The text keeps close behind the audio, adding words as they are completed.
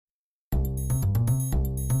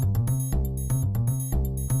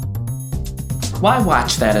Why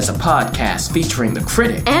Watch That is a podcast featuring the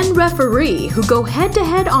critic and referee who go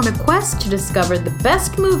head-to-head on a quest to discover the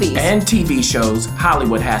best movies and TV shows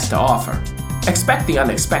Hollywood has to offer. Expect the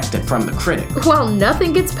unexpected from the critic. Well,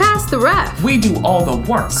 nothing gets past the ref. We do all the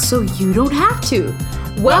work, so you don't have to.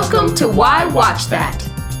 Welcome to Why Watch That.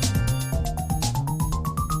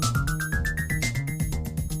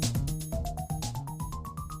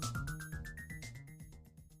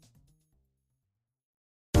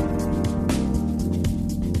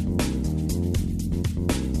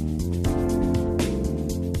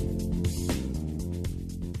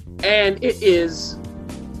 And it is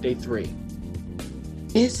day 3.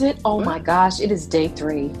 Is it? Oh my gosh, it is day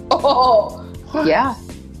 3. Oh, what? Yeah.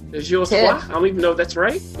 Is yours what? I don't even know if that's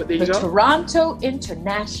right, but there you go. The Toronto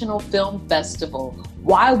International Film Festival.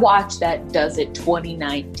 Why Watch That does it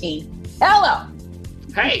 2019. Hello.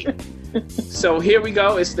 Hey. So here we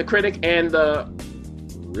go. It's the critic and the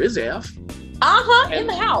Rizef. In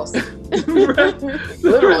the house.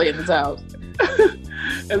 Literally in this house.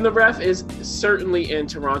 And the ref is certainly in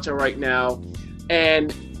Toronto right now.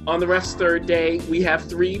 And on the ref's third day, we have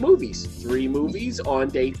 3 movies. 3 movies on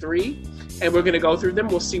day 3. And we're going to go through them.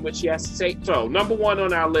 We'll see what she has to say. So, number 1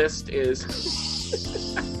 on our list is...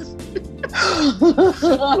 this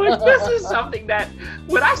is something that...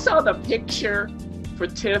 When I saw the picture for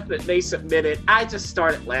TIFF that they submitted, I just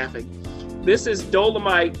started laughing. This is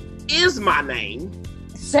Dolomite Is My Name.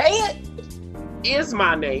 Say it. Is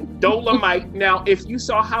My Name. Dolomite. Now, if you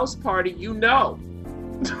saw House Party, you know.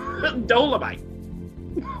 Dolomite.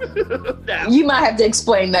 You might have to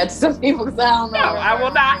explain that to some people because I don't know. No, I will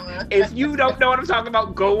not. If you don't know what I'm talking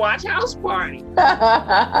about, go watch House Party.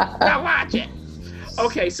 Now watch it.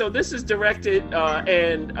 Okay, so this is directed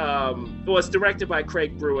it's directed by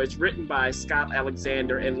Craig Brewer. It's written by Scott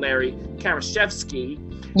Alexander and Larry Karaszewski.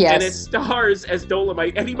 Yes. And it stars as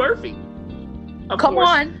Dolomite Eddie Murphy. Come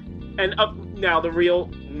on. And now the real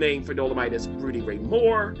name for Dolomite is Rudy Ray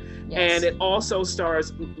Moore. Yes. And it also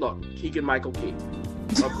stars, Keegan-Michael Key.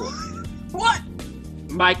 Of course. What?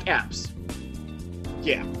 Mike Epps.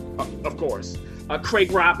 Yeah, of course.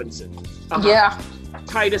 Craig Robinson. Yeah.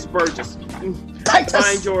 Titus Burgess.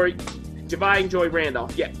 Divine Joy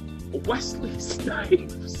Randolph. Yeah. Wesley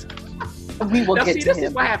Snipes. We will get to him. This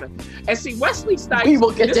is what happened. And see, Wesley Snipes,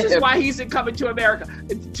 this is why he's in Coming to America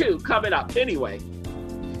 2 coming up. Anyway.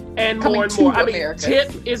 And more and more.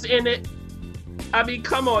 Tip is in it. I mean,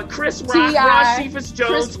 come on. Chris Rock, Ron Cephas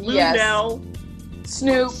Jones, Lunel.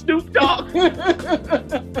 Snoop Dogg.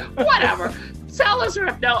 Whatever. Tell us,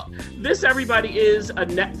 now, this, everybody, is a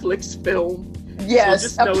Netflix film.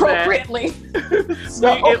 Yes, so appropriately.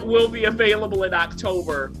 It will be available in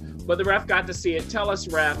October, but the ref got to see it. Tell us,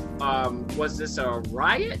 ref, was this a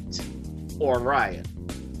riot or a riot?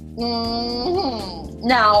 Mm-hmm.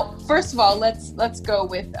 Now, first of all, let's go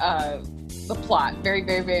with the plot very,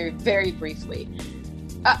 very, very, very briefly.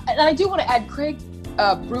 And I do want to add, Craig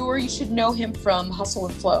Brewer, you should know him from Hustle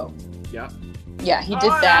and Flow. Yeah. Yeah, he did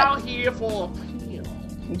that. Out here for appeal.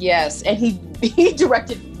 Yes, and he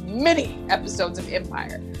directed many episodes of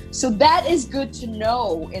Empire. So that is good to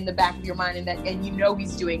know in the back of your mind, and you know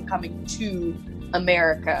he's doing Coming to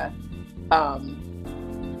America.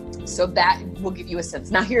 So that will give you a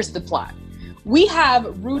sense. Now here's the plot. We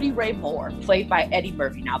have Rudy Ray Moore, played by Eddie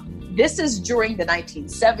Murphy. Now, this is during the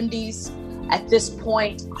 1970s. At this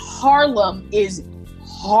point, Harlem is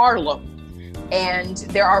Harlem. And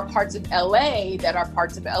there are parts of LA that are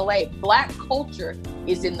parts of LA. Black culture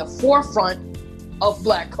is in the forefront of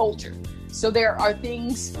Black culture. So there are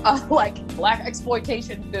things like Black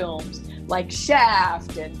exploitation films, like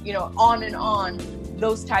Shaft, and on,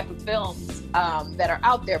 those type of films that are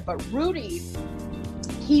out there. But Rudy,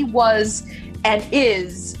 he was and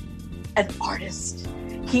is an artist.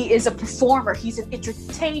 He is a performer. He's an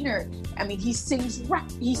entertainer. I mean, he sings rap.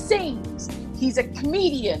 He sings. He's a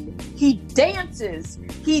comedian. He dances.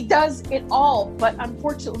 He does it all. But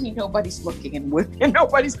unfortunately, nobody's looking and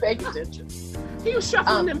nobody's paying attention. He was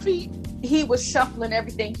shuffling them feet. He was shuffling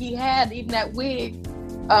everything he had, even that wig.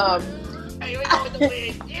 Here we go with the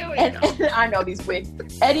wig. And I know these wigs.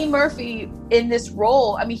 Eddie Murphy in this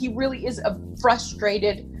role, I mean, he really is a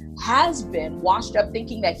frustrated has-been, washed up,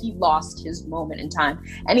 thinking that he lost his moment in time.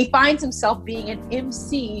 And he finds himself being an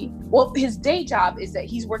MC. Well, his day job is that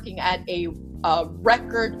he's working at a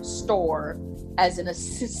record store as an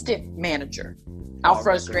assistant manager. How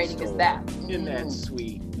frustrating is that? Isn't that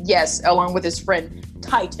sweet? Yes, along with his friend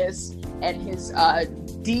Titus and his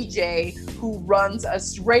DJ who runs a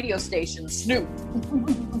radio station, Snoop,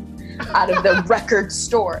 out of the record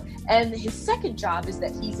store. And his second job is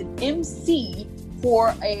that he's an MC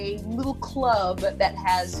for a little club that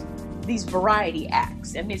has these variety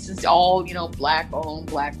acts. And this is all, Black-owned,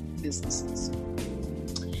 Black businesses.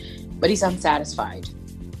 But he's unsatisfied.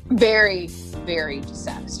 Very, very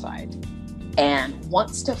dissatisfied. And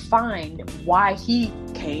wants to find why he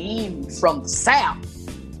came from the South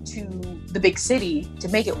to the big city to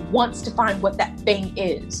make it, wants to find what that thing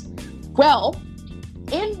is. Well,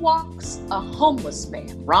 in walks a homeless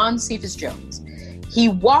man, Ron Cephas Jones. He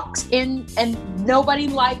walks in and nobody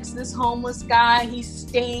likes this homeless guy. He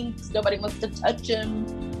stinks. Nobody wants to touch him.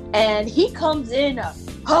 And he comes in a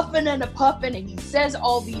huffing and a puffing, and he says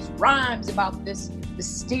all these rhymes about this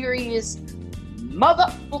mysterious mother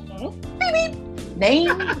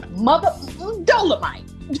named Mother Dolomite.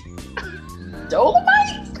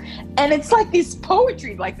 Dolomite? And it's like this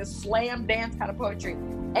poetry, like the slam dance kind of poetry.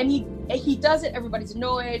 And he does it, everybody's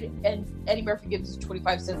annoyed, and Eddie Murphy gives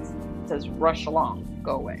 25 cents and says, rush along,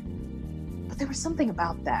 go away. But there was something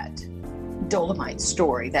about that Dolomite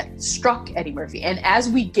story that struck Eddie Murphy. And as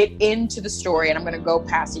we get into the story, and I'm going to go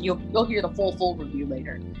past it, you'll hear the full review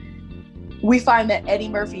later. We find that Eddie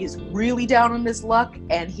Murphy is really down on his luck,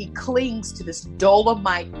 and he clings to this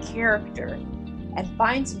Dolomite character and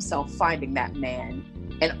finds himself finding that man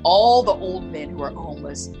and all the old men who are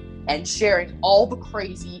homeless and sharing all the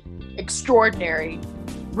crazy, extraordinary,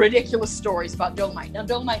 ridiculous stories about Dolomite. Now,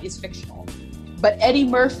 Dolomite is fictional, but Eddie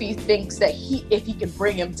Murphy thinks that if he can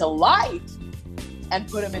bring him to life and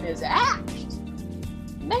put him in his act,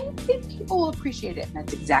 maybe people will appreciate it. And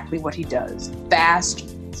that's exactly what he does.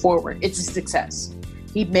 Fast forward. It's a success.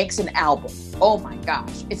 He makes an album. Oh my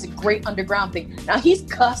gosh. It's a great underground thing. Now, he's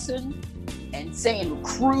cussing and saying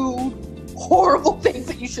crude, horrible things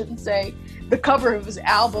that you shouldn't say. The cover of his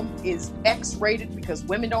album is X-rated because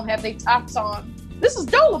women don't have their tops on. This is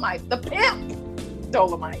Dolomite, the pimp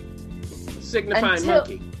Dolomite. Signifying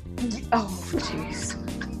monkey. Oh, jeez.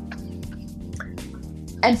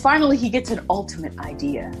 And finally, he gets an ultimate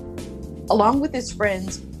idea. Along with his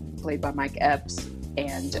friends, played by Mike Epps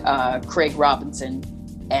and Craig Robinson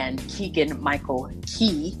and Keegan-Michael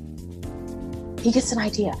Key, he gets an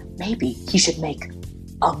idea. Maybe he should make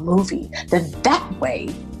a movie. Then that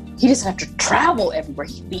way, he doesn't have to travel everywhere.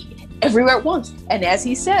 He can be everywhere at once. And as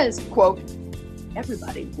he says, quote,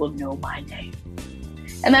 everybody will know my name.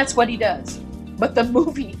 And that's what he does. But the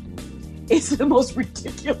movie is the most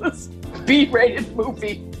ridiculous B-rated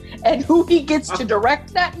movie. And who he gets to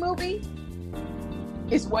direct that movie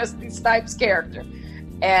is Wesley Snipes' character.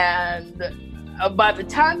 And by the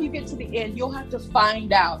time you get to the end, you'll have to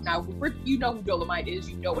find out. Now, you know who Dolomite is.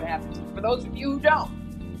 You know what happens. For those of you who don't,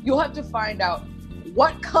 you'll have to find out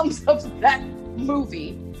what comes of that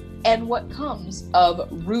movie and what comes of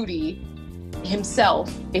Rudy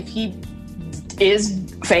himself, if he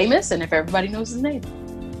is famous and if everybody knows his name.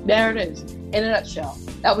 There it is, in a nutshell.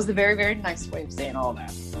 That was the very, very nice way of saying all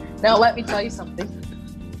that. Now, let me tell you something.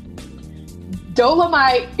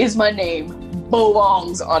 Dolomite Is My Name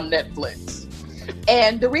belongs on Netflix.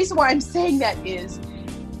 And the reason why I'm saying that is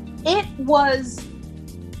it was...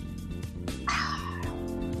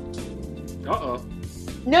 Uh-oh.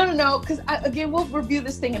 No, because again, we'll review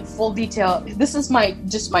this thing in full detail. This is my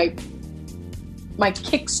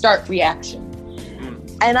kickstart reaction.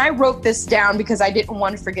 And I wrote this down because I didn't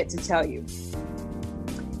want to forget to tell you.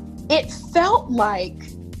 It felt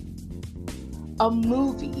like a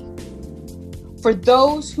movie for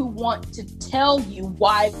those who want to tell you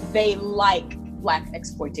why they like Black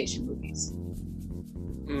exploitation movies.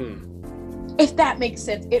 If that makes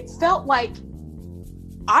sense. It felt like,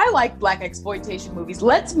 I like Black exploitation movies.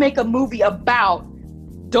 Let's make a movie about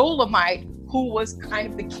Dolomite, who was kind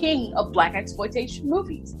of the king of Black exploitation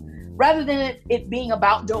movies, rather than it being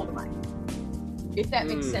about Dolomite, if that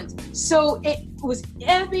makes sense. So it was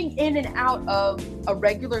ebbing in and out of a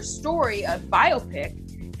regular story, a biopic,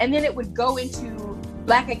 and then it would go into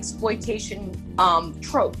Black exploitation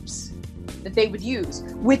tropes that they would use,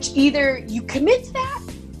 which either you commit to that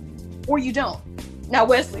or you don't. Now,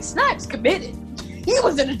 Wesley Snipes committed. He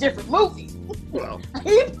was in a different movie. Well,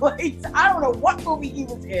 He played, I don't know what movie he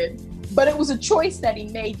was in, but it was a choice that he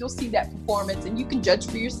made. You'll see that performance and you can judge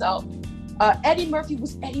for yourself. Eddie Murphy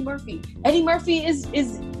was Eddie Murphy. Eddie Murphy is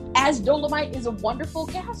as Dolomite is a wonderful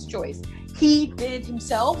cast choice. He did it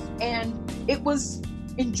himself and it was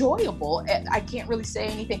enjoyable. I can't really say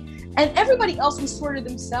anything. And everybody else was sort of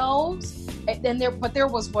themselves. But there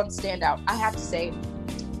was one standout. I have to say,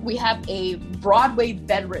 we have a Broadway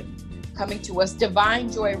veteran coming to us,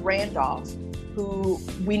 Divine Joy Randolph, who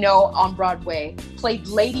we know on Broadway played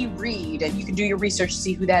Lady Reed, and you can do your research to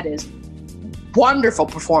see who that is. Wonderful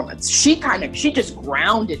performance. She just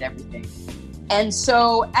grounded everything. And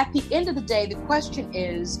so at the end of the day, the question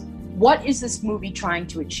is, what is this movie trying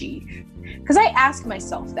to achieve? Because I ask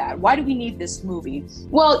myself that. Why do we need this movie?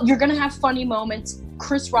 Well, you're going to have funny moments.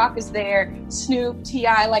 Chris Rock is there, Snoop,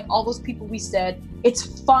 T.I., like all those people we said.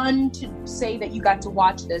 It's fun to say that you got to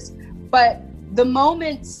watch this. But the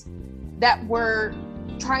moments that were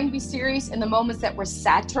trying to be serious and the moments that were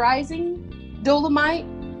satirizing Dolomite,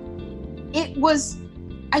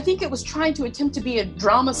 I think it was trying to attempt to be a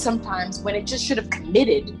drama sometimes when it just should have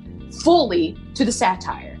committed fully to the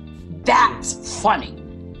satire. That's funny.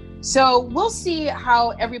 So we'll see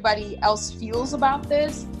how everybody else feels about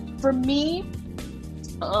this. For me,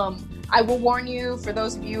 I will warn you, for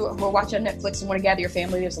those of you who are watching on Netflix and want to gather your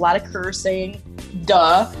family, there's a lot of cursing.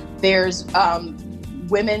 Duh. There's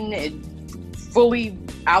women fully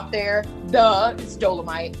out there. Duh. It's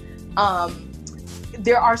Dolomite.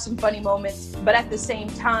 There are some funny moments, but at the same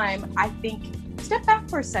time, I think step back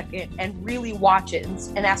for a second and really watch it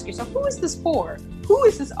and ask yourself, who is this for? Who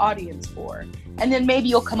is this audience for? And then maybe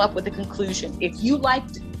you'll come up with a conclusion.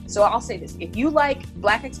 So I'll say this, if you like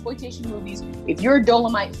Black exploitation movies, if you're a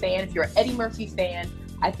Dolomite fan, if you're an Eddie Murphy fan,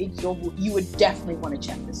 I think you would definitely want to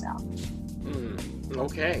check this out.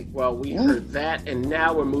 Okay, well, we heard that, and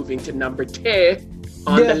now we're moving to number 10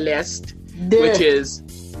 on the list, which is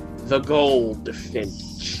The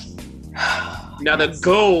Goldfinch. Now, The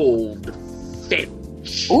Goldfinch.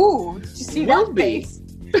 Ooh, did you see that face?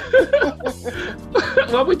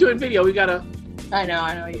 Well, we're doing video. We gotta. I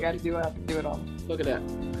know. You gotta do it all. Look at that.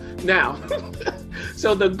 Now,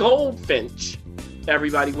 so The Goldfinch,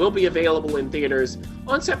 everybody, will be available in theaters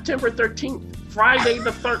on September 13th, Friday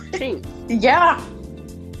the 13th. Yeah.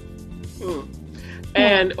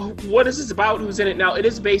 And what is this about? Who's in it? Now, it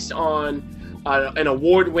is based on an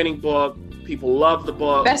award-winning book. People love the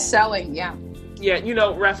book. Best-selling, yeah. Yeah,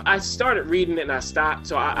 Ref, I started reading it and I stopped,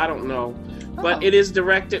 so I don't know. But it is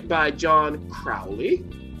directed by John Crowley.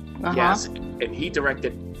 Yes, and he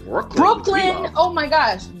directed Brooklyn. Oh my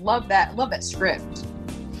gosh, love that script.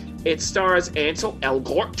 It stars Ansel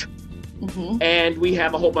Elgort, and we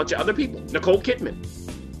have a whole bunch of other people. Nicole Kidman.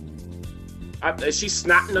 Is she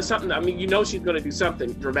snotting or something? I mean, she's going to do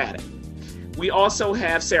something dramatic. We also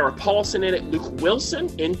have Sarah Paulson in it. Luke Wilson,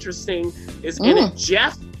 interesting, is in it.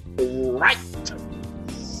 Jeff Wright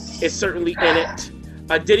is certainly in it.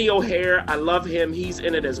 Diddy O'Hare, I love him. He's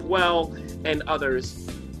in it as well, and others.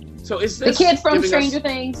 So is this the kid from Stranger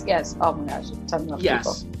Things? Yes. Oh my gosh,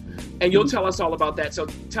 yes. People. And you'll tell us all about that. So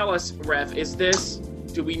tell us, Ref,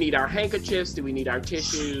 do we need our handkerchiefs? Do we need our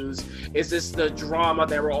tissues? Is this the drama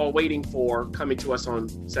that we're all waiting for coming to us on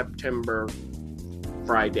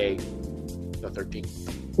Friday the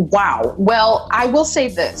 13th? Wow. Well, I will say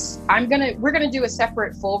this. We're gonna do a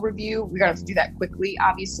separate full review. We're gonna have to do that quickly,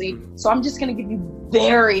 obviously. So I'm just gonna give you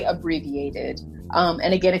very abbreviated.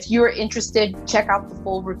 And again, if you're interested, check out the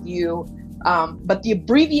full review. But the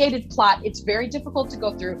abbreviated plot, it's very difficult to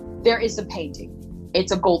go through. There is a painting.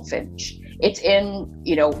 It's a goldfinch. It's in,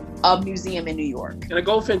 a museum in New York. And a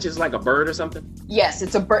goldfinch is like a bird or something? Yes,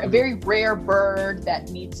 it's a very rare bird that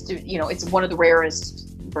needs to, it's one of the rarest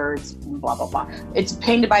birds, blah, blah, blah. It's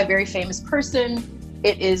painted by a very famous person.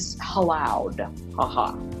 It is Hallowed.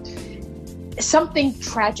 Haha. Something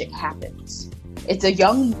tragic happens. It's a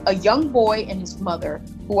young boy and his mother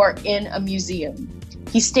who are in a museum.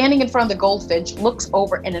 He's standing in front of the goldfinch, looks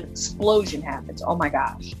over, and an explosion happens. Oh my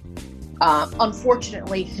gosh.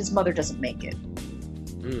 Unfortunately, his mother doesn't make it.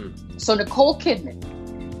 So Nicole Kidman,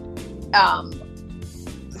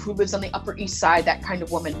 who lives on the Upper East Side, that kind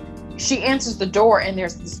of woman, she answers the door, and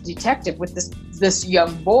there's this detective with this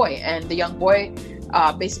young boy. And the young boy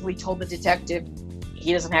basically told the detective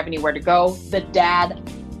he doesn't have anywhere to go. The dad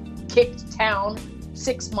kicked town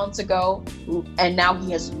 6 months ago, and now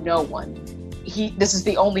he has no one. This is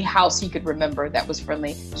the only house he could remember that was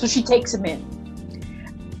friendly. So she takes him in.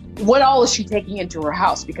 What all is she taking into her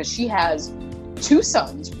house? Because she has 2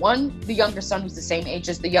 sons. One, the younger son, who's the same age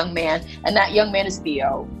as the young man, and that young man is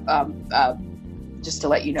Theo. Just to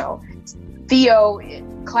let you know, Theo,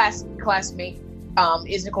 classmate,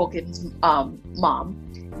 is Nicole Kidman's mom,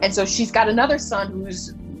 and so she's got another son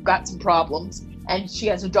who's got some problems, and she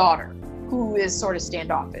has a daughter who is sort of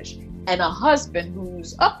standoffish, and a husband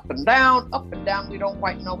who's up and down. We don't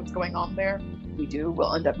quite know what's going on there. We do.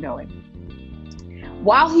 We'll end up knowing.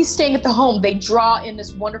 While he's staying at the home, they draw in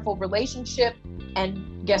this wonderful relationship,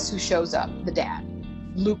 and guess who shows up? The dad,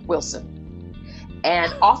 Luke Wilson.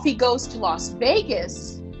 And off he goes to Las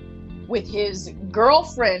Vegas with his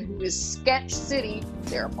girlfriend, who is Sketch City,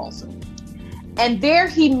 Sarah Paulson. And there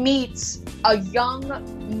he meets a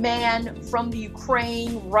young man from the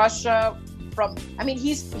Ukraine, Russia,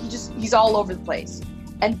 he's all over the place.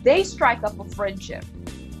 And they strike up a friendship.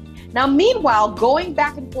 Now, meanwhile, going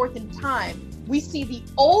back and forth in time, we see the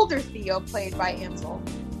older Theo, played by Ansel,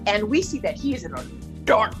 and we see that he is in a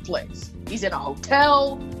dark place. He's in a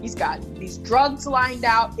hotel. He's got these drugs lined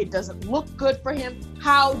out. It doesn't look good for him.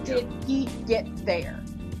 How did he get there?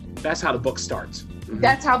 That's how the book starts. Mm-hmm.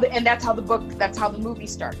 That's how the movie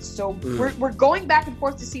starts. So we're going back and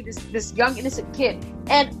forth to see this young innocent kid.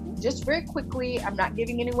 And just very quickly, I'm not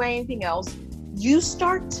giving away anything else. You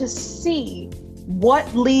start to see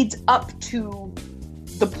what leads up to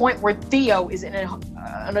the point where Theo is in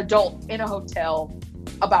an adult in a hotel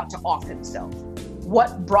about to off himself.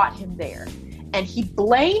 What brought him there? And he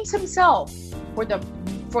blames himself for the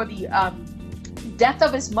death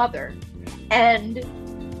of his mother, and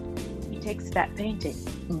he takes that painting.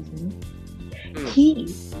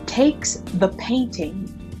 He takes the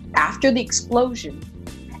painting after the explosion,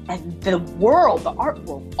 and the world, the art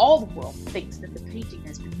world, all the world thinks that the painting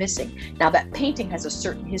has been missing. Now, that painting has a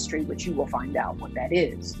certain history, which you will find out what that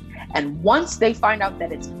is. And once they find out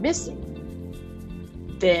that it's missing,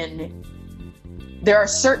 then there are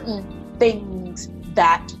certain things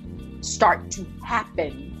that start to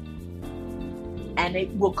happen, and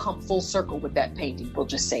it will come full circle with that painting. We'll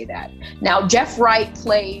just say that. Now, Jeff Wright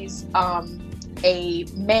plays a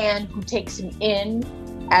man who takes him in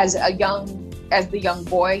as the young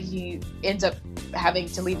boy. He ends up having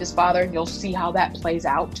to leave his father, and you'll see how that plays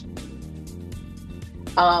out.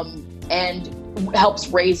 And helps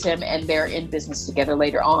raise him, and they're in business together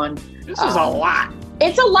later on. This is a lot.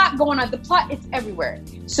 It's a lot going on. The plot, it's everywhere.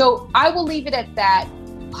 So I will leave it at that.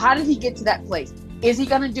 How did he get to that place? Is he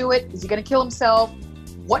going to do it? Is he going to kill himself?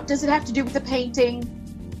 What does it have to do with the painting?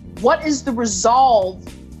 What is the resolve?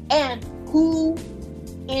 And who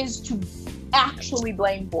is to actually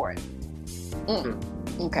blame for it?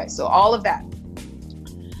 Okay, so all of that.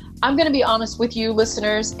 I'm going to be honest with you,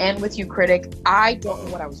 listeners, and with you, critic. I don't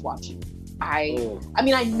know what I was watching. I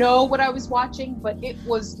mean, I know what I was watching, but it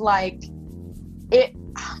was like...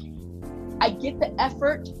 I get the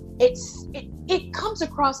effort. It comes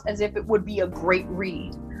across as if it would be a great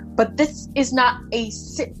read, but this is not a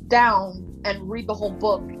sit down and read the whole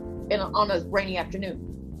book on a rainy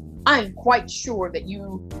afternoon. I'm quite sure that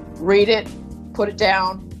you read it, put it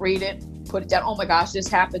down, read it, put it down. Oh my gosh, this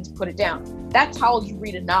happens, put it down. That's how you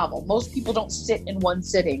read a novel. Most people don't sit in one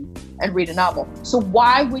sitting and read a novel. So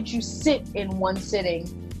why would you sit in one sitting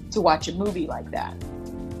to watch a movie like that?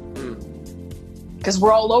 Because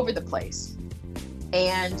we're all over the place.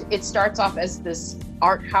 And it starts off as this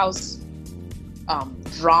art house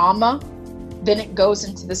drama. Then it goes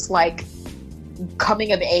into this like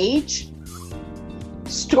coming of age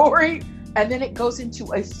story. And then it goes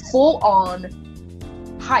into a full-on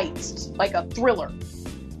heist, like a thriller.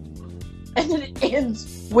 And then it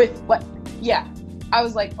ends with what? Yeah. I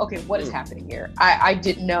was like, okay, what is happening here? I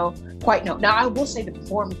didn't quite know. Now, I will say the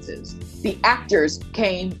performances. The actors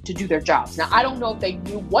came to do their jobs. Now, I don't know if they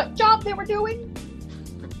knew what job they were doing,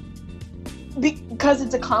 because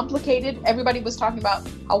it's a complicated, everybody was talking about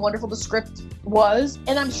how wonderful the script was,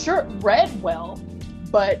 and I'm sure it read well,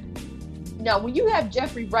 but now when you have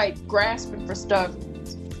Jeffrey Wright grasping for stuff,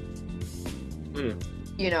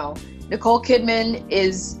 you know, Nicole Kidman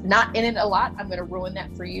is not in it a lot. I'm going to ruin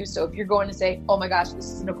that for you. So if you're going to say, oh my gosh, this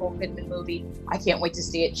is a Nicole Kidman movie, I can't wait to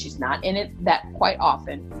see it. She's not in it that quite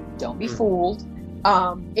often. Don't be fooled.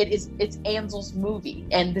 It's Ansel's movie,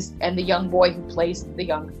 and the young boy who plays the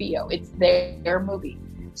young Theo. It's their movie.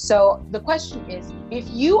 So the question is, if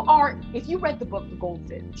you read the book The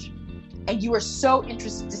Goldfinch, and you are so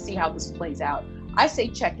interested to see how this plays out, I say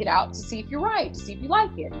check it out to see if you're right, to see if you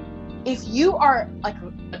like it. If you are like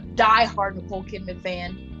a die-hard Nicole Kidman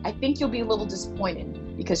fan, I think you'll be a little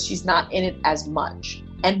disappointed because she's not in it as much,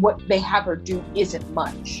 and what they have her do isn't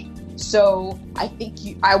much. So I think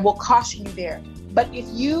I will caution you there. But if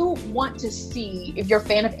you want to see, if you're a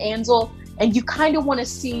fan of Ansel and you kind of want to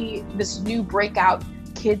see this new breakout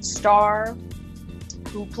kid star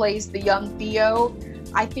who plays the young Theo,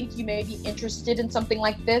 I think you may be interested in something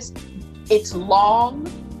like this. It's long,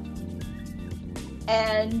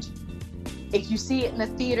 and if you see it in the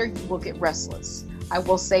theater, you will get restless. I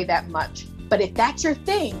will say that much. But if that's your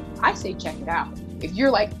thing, I say check it out. If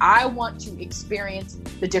you're like, I want to experience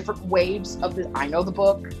the different waves of I know the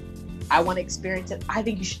book, I want to experience it, I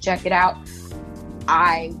think you should check it out.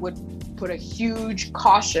 I would put a huge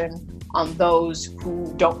caution on those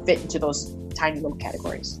who don't fit into those tiny little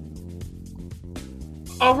categories.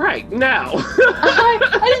 All right, now.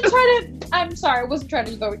 I'm sorry, I wasn't trying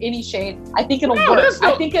to throw any shade. I think it'll work.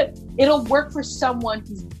 I think it'll work for someone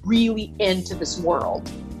who's really into this world.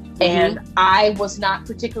 Mm-hmm. And I was not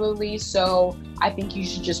particularly, so I think you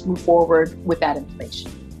should just move forward with that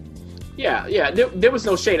information. Yeah. There was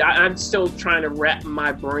no shade. I'm still trying to wrap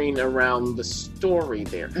my brain around the story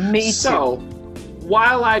there. Me too. So,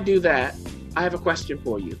 while I do that, I have a question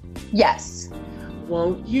for you. Yes.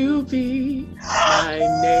 Won't you be my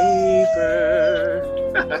neighbor?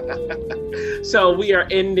 So we are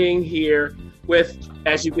ending here with,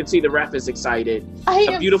 as you can see, the ref is excited.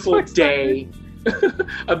 A beautiful day.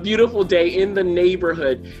 A beautiful day in the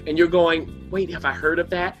neighborhood. And you're going, wait, have I heard of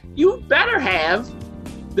that? You better have.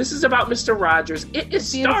 This is about Mr. Rogers. It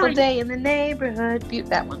is beautiful starring... day in the neighborhood.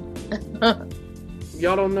 That one.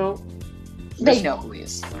 Y'all don't know? They know who he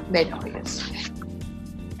is. They know who he is.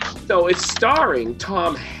 So it's starring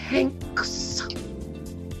Tom Hanks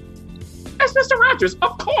as Mr. Rogers,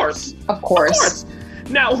 of course. Of course.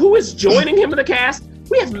 Now, who is joining him in the cast?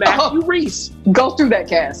 We have Matthew Rhys. Go through that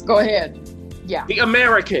cast. Go ahead. Yeah. The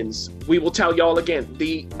Americans. We will tell y'all again.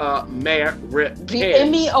 The Americans. The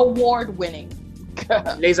Emmy Award winning.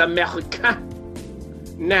 Les Américains.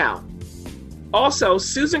 Now, also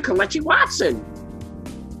Susan Kelechi Watson.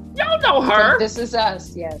 Y'all know her. This Is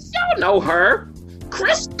Us, yes. Y'all know her.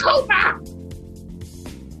 Chris Cooper.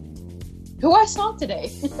 Who I saw today.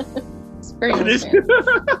 It's very interesting.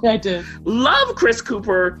 I did. Love Chris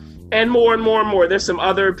Cooper and more and more and more. There's some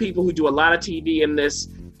other people who do a lot of TV in this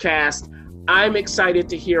cast. I'm excited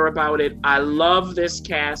to hear about it. I love this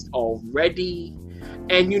cast already.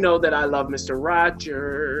 And you know that I love Mr.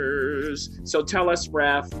 Rogers. So tell us,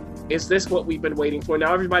 Ref, is this what we've been waiting for?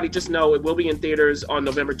 Now, everybody just know it will be in theaters on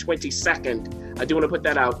November 22nd. I do want to put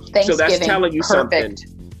that out. So that's telling you something.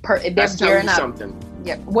 That's telling you something.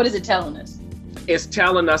 Yeah. What is it telling us? It's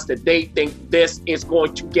telling us that they think this is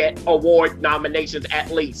going to get award nominations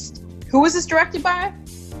at least. Who is this directed by?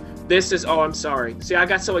 This is, I'm sorry. See, I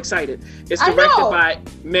got so excited. It's directed by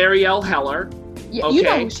Marielle Heller. Yeah, okay. You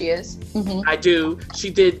know who she is. Mm-hmm. I do. She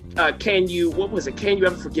did, Can You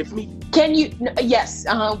Ever Forgive Me? Can You, yes,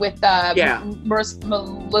 with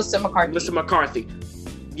Melissa McCarthy.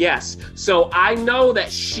 Yes. So I know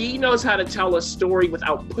that she knows how to tell a story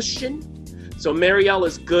without pushing. So Marielle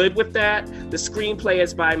is good with that. The screenplay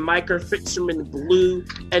is by Micah Fitzgerald Blue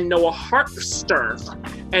and Noah Harkster.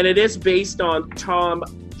 And it is based on Tom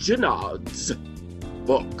Junod's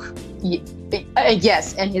book.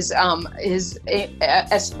 Yes, and his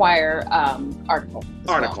Esquire article.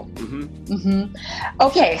 Well. Mm-hmm. Mm-hmm.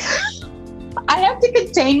 Okay, I have to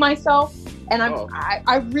contain myself, and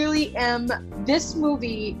I really am. This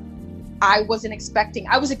movie, I wasn't expecting.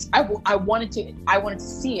 I wanted to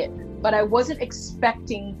see it, but I wasn't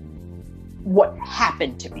expecting what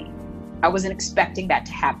happened to me. I wasn't expecting that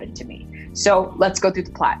to happen to me. So let's go through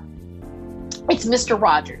the plot. It's Mr.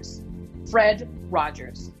 Rogers, Fred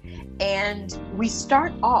Rogers. And we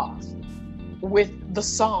start off with the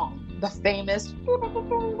song, the famous,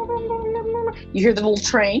 you hear the little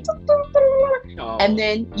train, and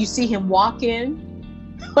then you see him walk in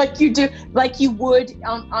like you would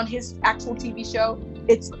on his actual TV show.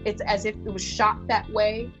 It's as if it was shot that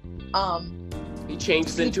way. He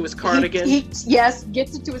changes into his cardigan. Yes,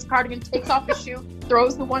 gets into his cardigan, takes off his shoe,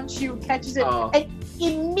 throws the one shoe, catches it, and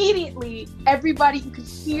immediately everybody you could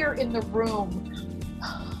hear in the room.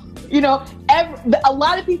 You know, a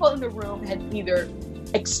lot of people in the room had either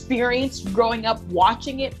experienced growing up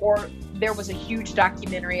watching it, or there was a huge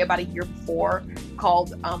documentary about a year before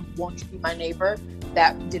called Won't You Be My Neighbor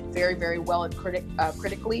that did very, very well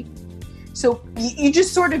critically. So you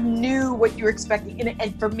just sort of knew what you were expecting.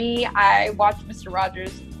 And for me, I watched Mr.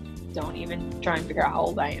 Rogers. Don't even try and figure out how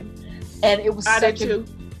old I am. And it was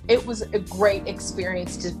it was a great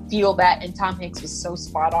experience to feel that. And Tom Hanks was so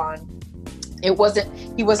spot on. He wasn't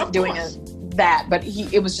doing that, but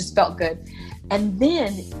it was just felt good. And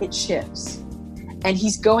then it shifts, and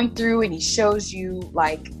he's going through and he shows you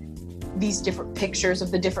like these different pictures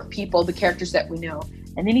of the different people, the characters that we know.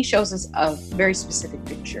 And then he shows us a very specific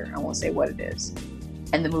picture. I won't say what it is.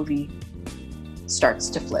 And the movie starts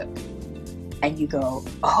to flip, and you go,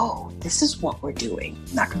 oh, this is what we're doing.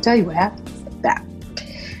 I'm not going to tell you what happens like that.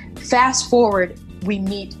 Fast forward, we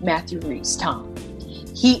meet Matthew Rhys, Tom.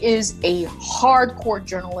 He is a hardcore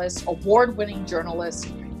journalist, award-winning journalist,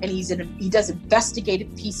 and he does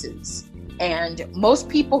investigative pieces. And most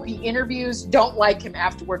people he interviews don't like him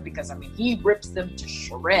afterward because, he rips them to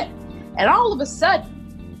shred. And all of a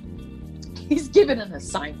sudden, he's given an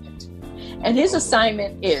assignment. And his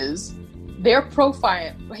assignment is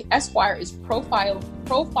Esquire is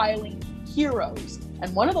profiling heroes.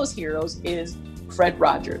 And one of those heroes is Fred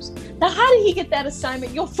Rogers. Now, how did he get that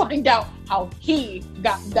assignment? You'll find out how he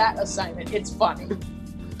got that assignment. It's funny.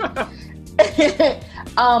 But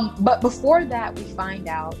before that, we find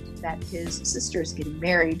out that his sister is getting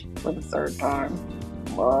married for the third time.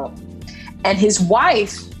 And his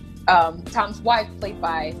wife, Tom's wife, played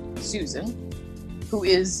by Susan, who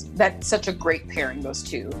is, that's such a great pairing, those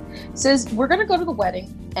two, says, we're going to go to the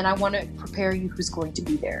wedding and I want to prepare you who's going to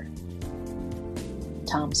be there.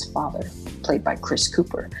 Tom's father, played by Chris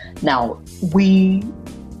Cooper. Now, we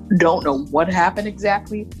don't know what happened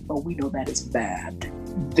exactly, but we know that is bad.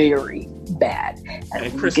 Very bad.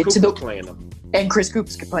 And Chris Cooper's playing him. And Chris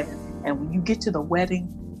Cooper's playing him. And when you get to the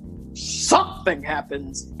wedding, something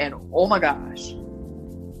happens, and oh my gosh.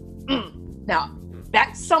 Now,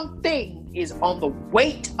 that something is on the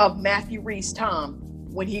weight of Matthew Rhys Tom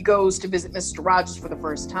when he goes to visit Mr. Rogers for the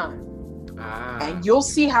first time. And you'll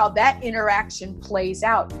see how that interaction plays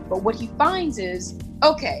out. But what he finds is,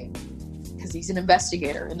 okay, because he's an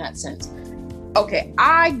investigator in that sense. Okay,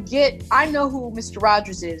 I know who Mr.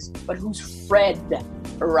 Rogers is, but who's Fred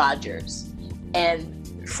Rogers?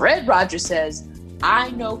 And Fred Rogers says, I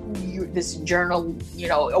know who this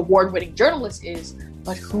award-winning journalist is,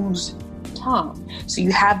 but who's Tom? So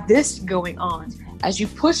you have this going on as you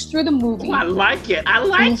push through the movie. Oh, I like it.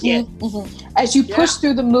 As you push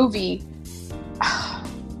through the movie,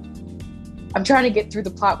 I'm trying to get through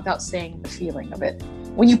the plot without saying the feeling of it.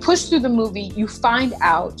 When you push through the movie, you find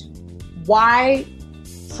out why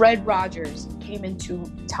Fred Rogers came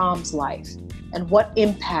into Tom's life and what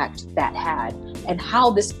impact that had, and how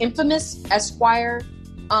this infamous Esquire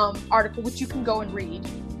article, which you can go and read,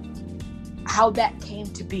 how that came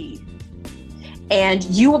to be. And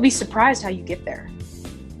you will be surprised how you get there.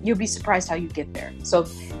 You'll be surprised how you get there. So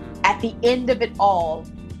at the end of it all,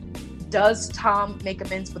 does Tom make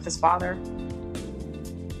amends with his father?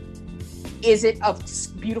 Is it a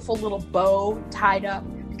beautiful little bow tied up?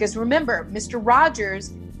 Because remember, Mr.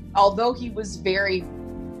 Rogers, although he was very,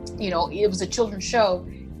 it was a children's show,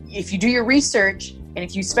 if you do your research, and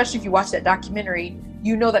especially if you watch that documentary,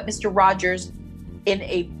 you know that Mr. Rogers, in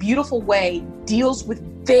a beautiful way, deals with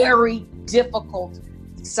very difficult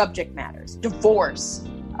subject matters. Divorce,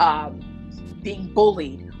 being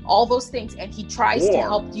bullied, all those things. And he tries to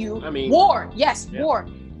help you. War. Yes, yeah. War.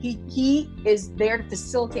 He is there to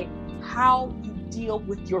facilitate how you deal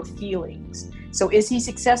with your feelings. So is he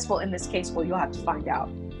successful in this case? Well, you'll have to find out.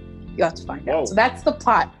 So that's the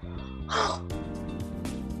plot.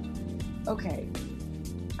 Okay.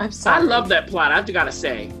 I'm sorry. I love that plot. I've got to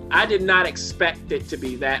say, I did not expect it to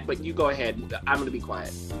be that, but you go ahead. I'm going to be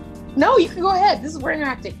quiet. No, you can go ahead. This is we're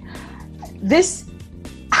interacting.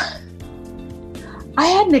 I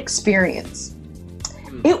had an experience.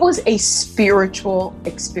 It was a spiritual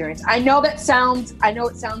experience. I know it sounds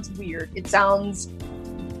weird.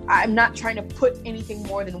 I'm not trying to put anything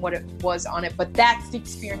more than what it was on it, but that's the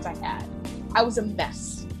experience I had. I was a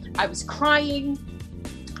mess. I was crying.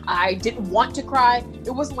 I didn't want to cry.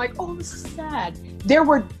 It wasn't like, oh, this is sad. There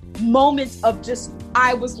were moments of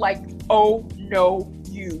I was like, oh no,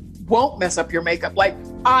 you won't mess up your makeup. Like,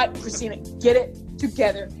 Christina, get it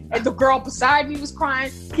together. And the girl beside me was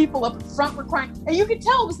crying. People up in front were crying. And you could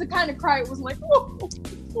tell it was the kind of cry. It was like, whoa.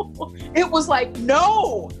 It was like,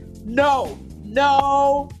 no, we're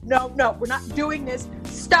not doing this.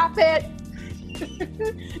 Stop it.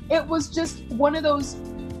 It was just one of those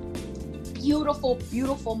beautiful,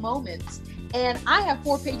 beautiful moments. And I have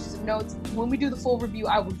 4 pages of notes. When we do the full review,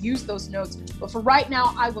 I will use those notes. But for right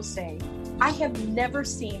now, I will say, I have never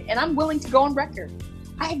seen, and I'm willing to go on record,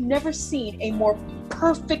 I have never seen a more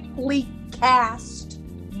perfectly cast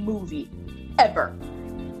movie ever.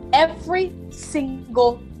 Every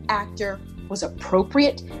single actor was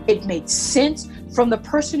appropriate. It made sense, from the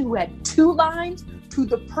person who had 2 lines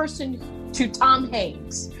to Tom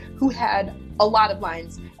Hanks, who had a lot of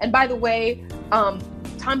lines. And by the way,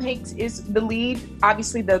 Tom Hanks is the lead,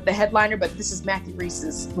 obviously the headliner, but this is Matthew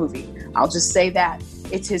Rhys's movie. I'll just say that.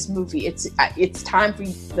 It's his movie. It's time for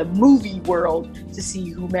the movie world to see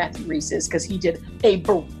who Matthew Rhys is, because he did a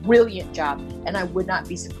brilliant job, and I would not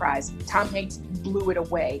be surprised. Tom Hanks blew it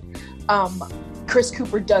away. Chris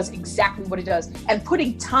Cooper does exactly what he does. And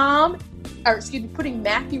putting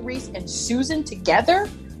Matthew Rhys and Susan together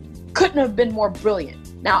couldn't have been more brilliant.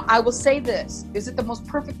 Now, I will say this. Is it the most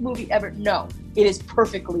perfect movie ever? No. It is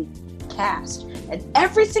perfectly cast. And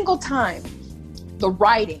every single time, the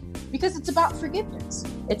writing, because it's about forgiveness.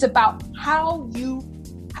 It's about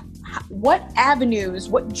what avenues,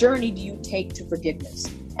 what journey do you take to forgiveness?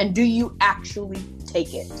 And do you actually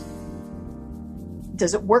take it?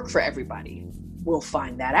 Does it work for everybody? We'll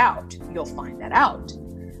find that out. You'll find that out.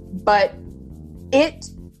 But it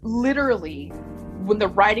literally, when the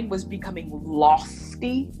writing was becoming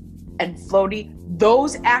lofty and floaty,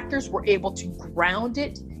 those actors were able to ground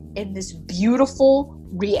it in this beautiful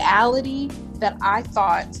reality that I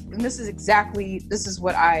thought, and this is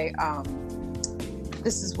what I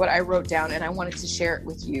this is what I wrote down, and I wanted to share it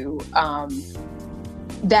with you,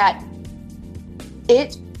 that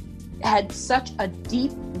it had such a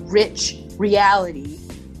deep, rich reality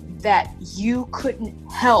that you couldn't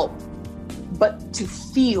help but to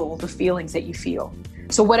feel the feelings that you feel.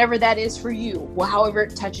 So whatever that is for you, well, however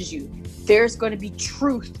it touches you, there's going to be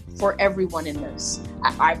truth for everyone in this.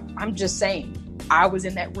 I'm just saying, I was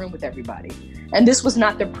in that room with everybody. And this was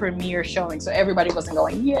not the premiere showing, so everybody wasn't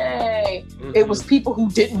going, yay. Mm-hmm. It was people who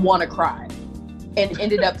didn't want to cry and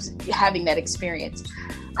ended up having that experience.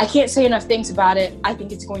 I can't say enough things about it. I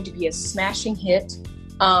think it's going to be a smashing hit.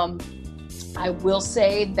 I will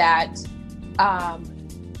say that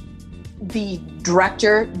the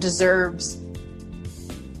director deserves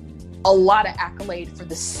a lot of accolade for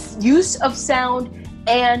the use of sound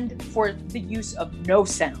and for the use of no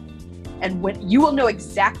sound. And when you will know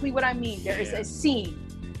exactly what I mean, there is a scene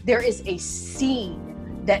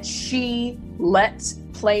that she lets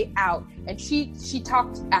play out. And she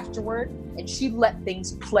talked afterward and she let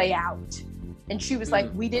things play out. And she was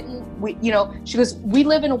like, she goes, we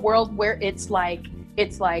live in a world where it's like,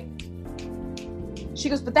 she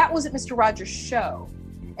goes, but that wasn't Mr. Rogers' show.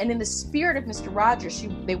 And in the spirit of Mr. Rogers,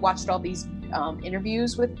 they watched all these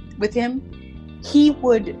interviews with him. He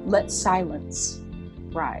would let silence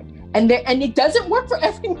ride. And it doesn't work for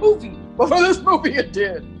every movie, but for this movie it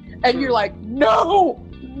did. And you're like, no,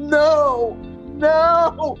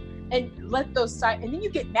 and let those side. And then you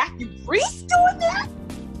get Matthew Rhys doing that,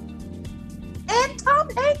 and Tom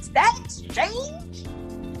Hanks. That exchange,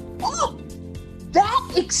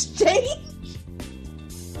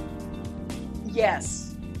 yes.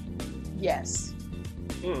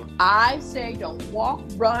 I say, don't walk,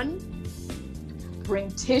 run. Bring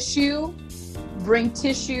tissue.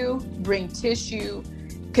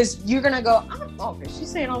 Because you're going to go, okay, she's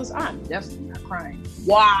saying all this. I'm definitely not crying.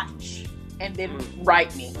 Watch. And then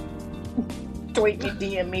write me. Tweet me,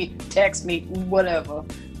 DM me, text me, whatever.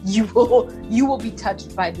 You will be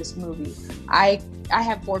touched by this movie. I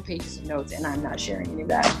have 4 pages of notes and I'm not sharing any of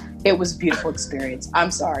that. It was a beautiful experience.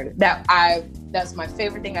 I'm sorry. That's my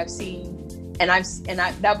favorite thing I've seen. And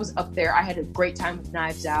that was up there. I had a great time with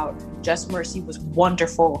Knives Out. Just Mercy was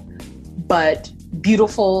wonderful. But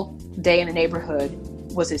Beautiful Day in the Neighborhood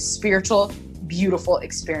was a spiritual, beautiful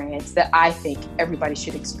experience that I think everybody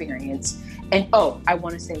should experience. And I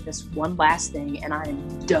want to say this one last thing, and I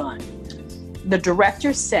am done. The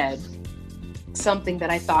director said something that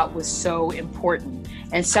I thought was so important.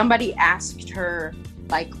 And somebody asked her,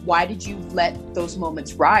 like, why did you let those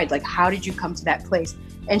moments ride? Like, how did you come to that place?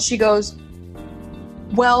 And she goes,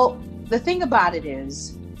 well, the thing about it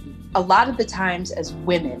is, a lot of the times as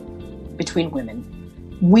women, between women,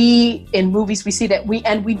 in movies, we see that we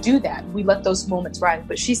do that. We let those moments ride.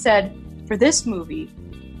 But she said, for this movie,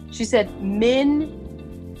 she said,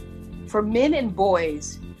 for men and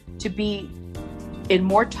boys to be in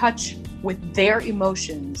more touch with their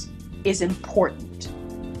emotions is important,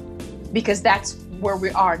 because that's where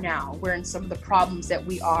we are now. We're in some of the problems that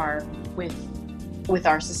we are with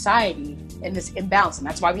our society and this imbalance. And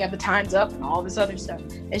that's why we have the Time's Up and all this other stuff.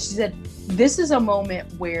 And she said, this is a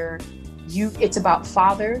moment where it's about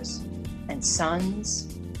fathers and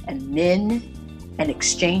sons and men and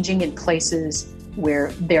exchanging in places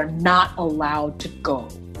where they're not allowed to go.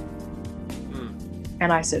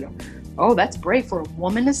 And I said, oh, that's brave for a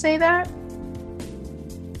woman to say that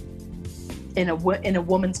in a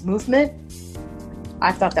woman's movement.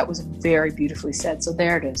 I thought that was very beautifully said. So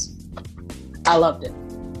there it is. I loved it.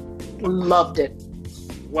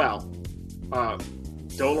 Well,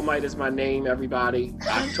 Dolomite is my name, everybody.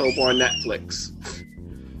 October on Netflix.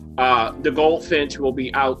 The Goldfinch will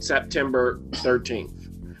be out September 13th.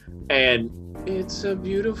 And it's a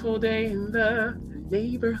beautiful day in the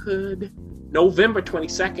neighborhood. November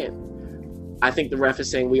 22nd. I think the ref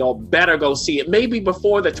is saying we all better go see it. Maybe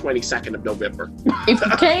before the 22nd of November. If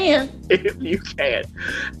you can. If you can.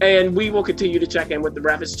 And we will continue to check in with the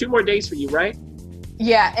ref. It's 2 more days for you, right?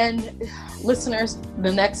 Yeah, and listeners,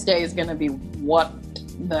 the next day is going to be what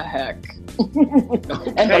the heck.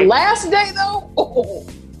 Okay. And the last day, though,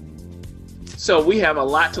 So we have a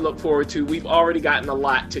lot to look forward to. We've already gotten a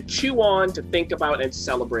lot to chew on, to think about, and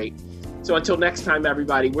celebrate. So until next time,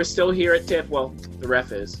 everybody, we're still here at TIFF. Well, the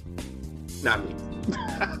ref is. Not me.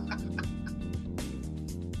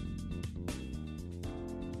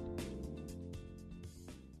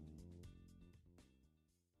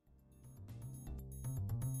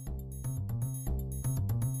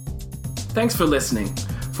 Thanks for listening.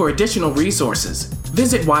 For additional resources,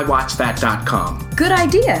 visit whywatchthat.com. Good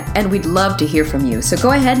idea, and we'd love to hear from you. So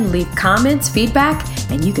go ahead and leave comments, feedback,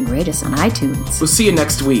 and you can rate us on iTunes. We'll see you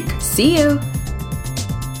next week. See you.